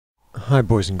Hi,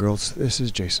 boys and girls. This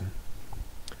is Jason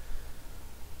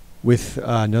with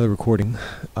another recording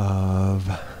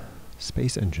of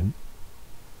Space Engine.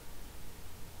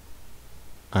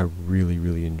 I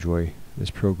really enjoy this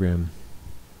program.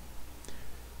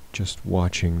 Just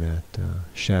watching that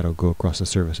shadow go across the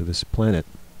surface of this planet,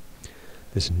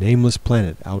 this nameless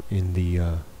planet out in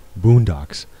the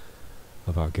boondocks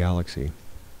of our galaxy.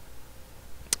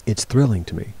 It's thrilling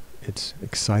to me. It's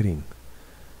exciting.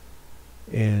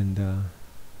 And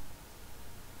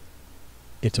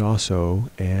it's also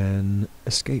an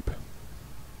escape.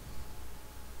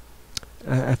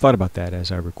 I thought about that as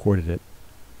I recorded it.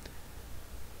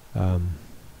 You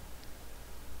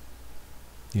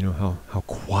know how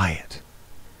quiet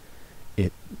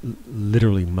it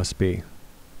literally must be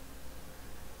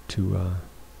to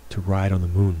ride on the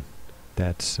moon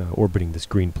that's orbiting this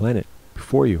green planet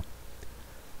before you.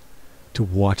 To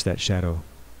watch that shadow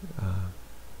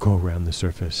go around the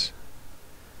surface.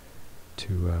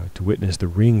 To witness the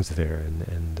rings there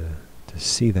and to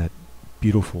see that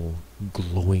beautiful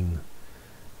glowing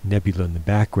nebula in the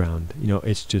background. You know,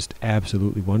 it's just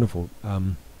absolutely wonderful.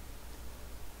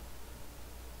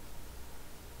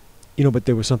 But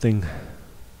there was something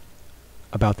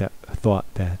about that thought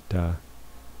that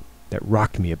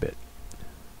rocked me a bit.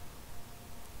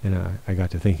 And I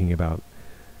got to thinking about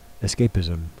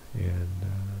escapism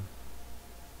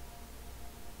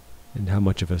and how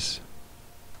much of us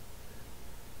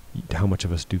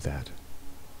do that.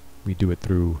 We do it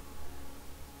through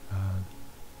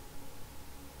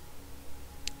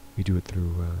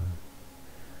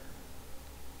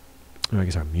I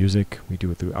guess our music. We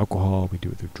do it through alcohol. We do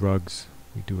it through drugs.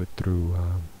 We do it through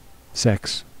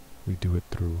sex. We do it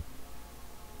through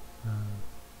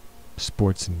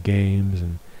sports and games.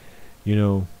 And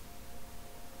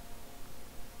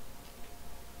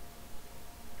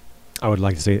I would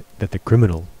like to say that the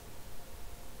criminal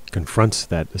confronts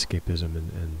that escapism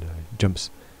and jumps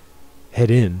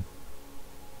head in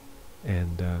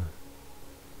and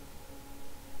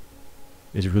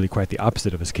is really quite the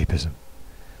opposite of escapism.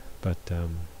 But but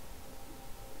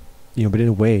in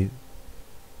a way,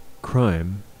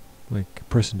 crime, like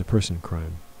person-to-person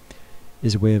crime,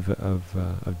 is a way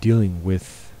of dealing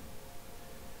with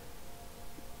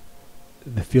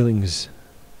the feelings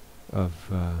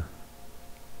of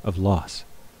loss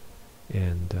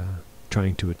and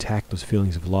trying to attack those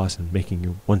feelings of loss and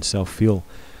making oneself feel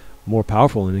more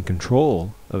powerful and in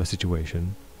control of a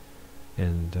situation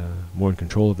and more in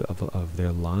control of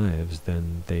their lives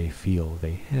than they feel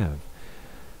they have.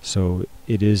 So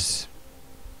it is,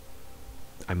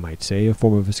 I might say, a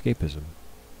form of escapism.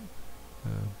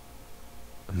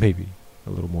 Maybe a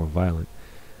little more violent.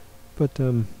 But,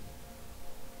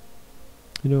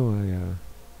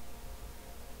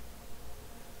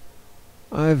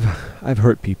 I've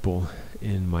hurt people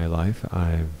in my life.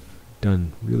 I've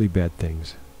done really bad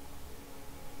things.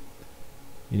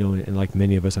 And like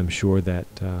many of us, I'm sure that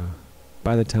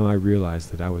by the time I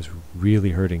realized that I was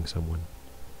really hurting someone,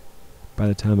 by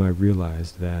the time I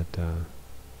realized that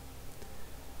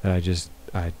I'd just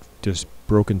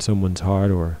broken someone's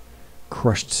heart or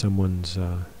crushed someone's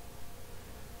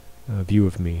view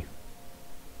of me,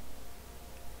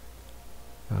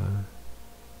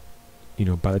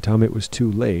 by the time it was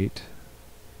too late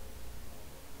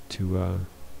to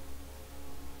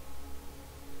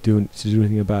do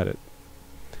anything about it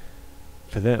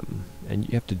for them, and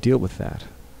you have to deal with that.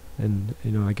 And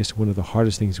I guess one of the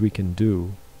hardest things we can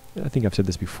do, I think I've said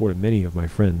this before to many of my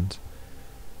friends,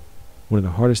 one of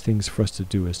the hardest things for us to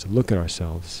do is to look at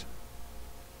ourselves,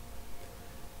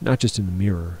 not just in the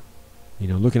mirror.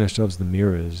 Looking at ourselves in the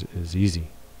mirror is easy,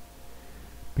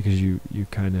 because you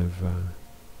kind of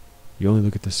you only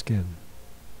look at the skin.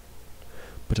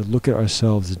 But to look at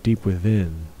ourselves deep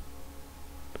within,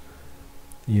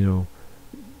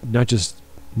 not just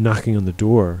knocking on the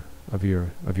door of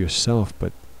yourself,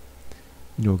 but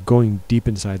going deep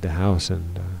inside the house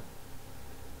and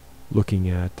looking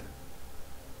at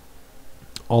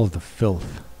all of the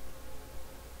filth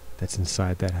that's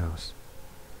inside that house.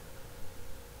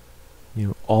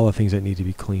 All the things that need to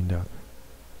be cleaned up.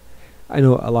 I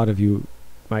know a lot of you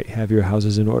might have your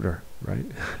houses in order, right?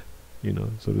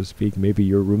 So to speak. Maybe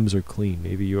your rooms are clean.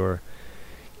 Maybe your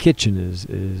kitchen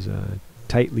is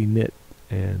tightly knit,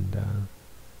 and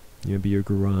maybe your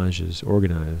garage is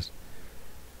organized.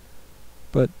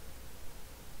 But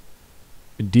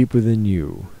deep within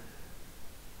you,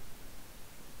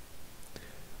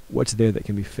 what's there that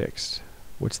can be fixed?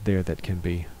 What's there that can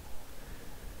be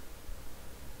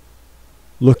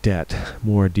looked at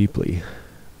more deeply?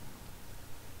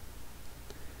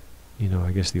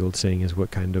 I guess the old saying is, what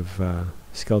kind of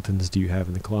skeletons do you have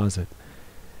in the closet?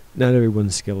 Not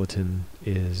everyone's skeleton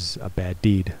is a bad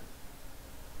deed.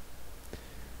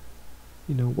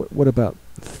 What about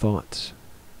thoughts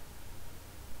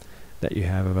that you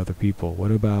have of other people? What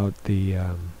about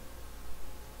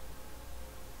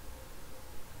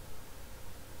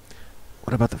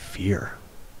what about the fear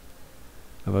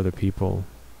of other people?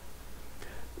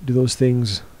 Do those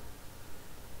things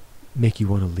make you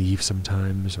want to leave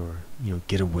sometimes, or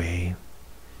get away?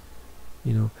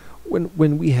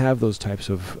 When we have those types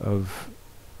of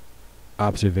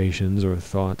observations or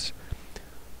thoughts,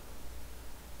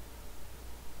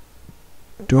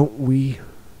 don't we,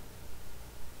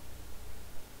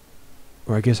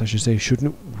 or I guess I should say,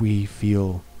 shouldn't we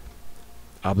feel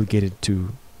obligated to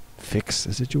fix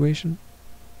a situation,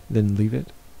 then leave it?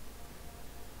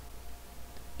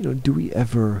 Do we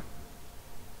ever,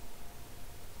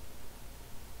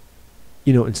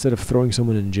 instead of throwing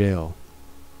someone in jail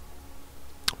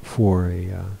for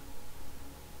a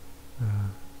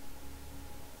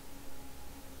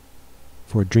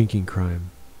drinking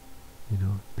crime,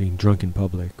 being drunk in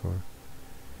public, or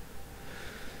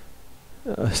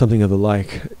something of the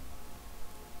like,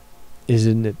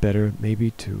 isn't it better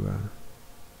maybe to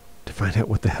find out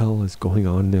what the hell is going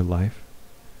on in their life,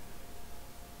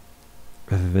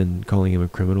 rather than calling him a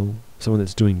criminal, someone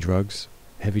that's doing drugs,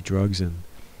 heavy drugs, and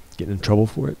getting in trouble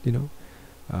for it?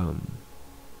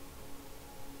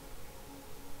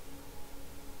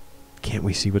 Can't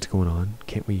we see what's going on?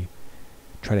 Can't we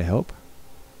try to help?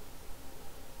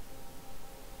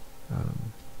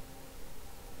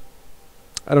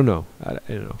 I don't know. I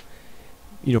don't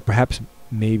know. Perhaps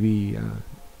maybe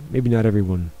not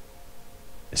everyone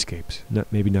escapes.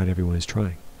 Maybe not everyone is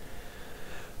trying.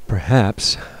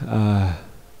 Perhaps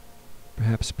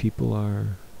people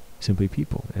are simply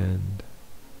people, and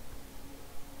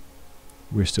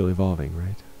we're still evolving,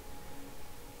 right?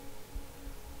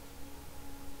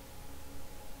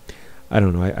 I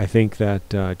don't know. I think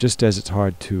that just as it's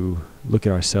hard to look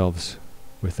at ourselves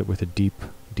with a deep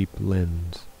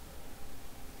lens,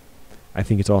 I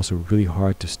think it's also really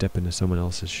hard to step into someone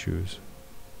else's shoes.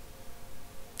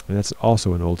 And that's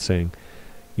also an old saying,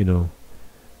 don't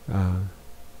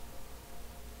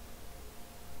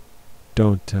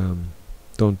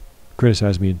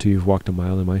criticize me until you've walked a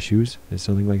mile in my shoes. It's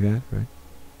something like that, right?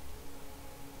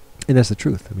 And that's the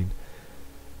truth. I mean,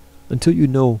 until you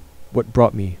know what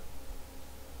brought me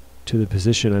to the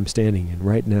position I'm standing in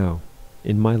right now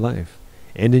in my life,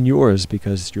 and in yours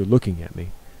because you're looking at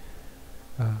me,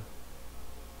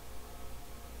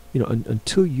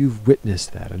 until you've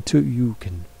witnessed that, until you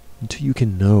can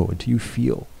know, until you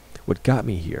feel what got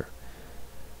me here,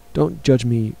 don't judge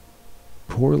me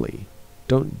poorly.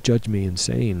 Don't judge me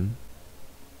insane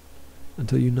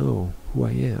until you know who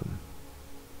I am.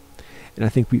 And I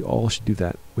think we all should do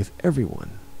that with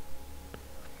everyone.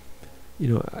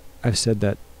 I've said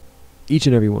that each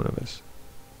and every one of us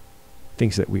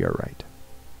thinks that we are right.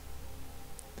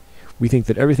 We think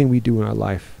that everything we do in our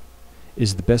life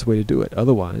is the best way to do it.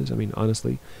 Otherwise, I mean,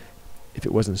 honestly, if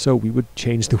it wasn't so, we would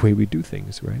change the way we do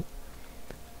things, right?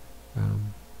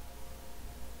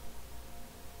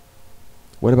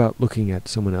 What about looking at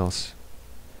someone else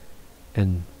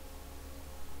and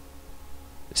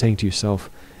saying to yourself,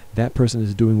 that person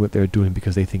is doing what they're doing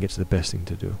because they think it's the best thing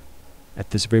to do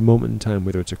at this very moment in time,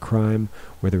 whether it's a crime,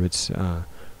 whether it's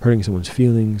hurting someone's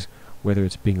feelings, whether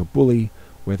it's being a bully,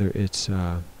 whether it's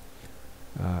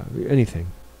anything,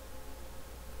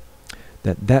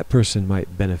 that person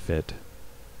might benefit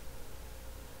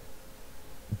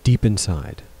deep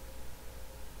inside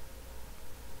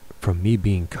from me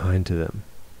being kind to them,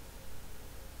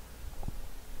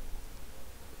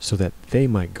 so that they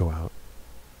might go out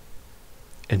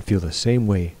and feel the same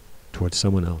way towards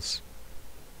someone else.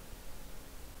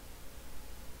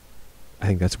 I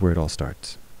think that's where it all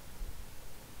starts.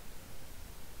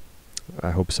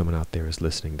 I hope someone out there is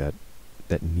listening that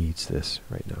needs this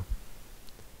right now.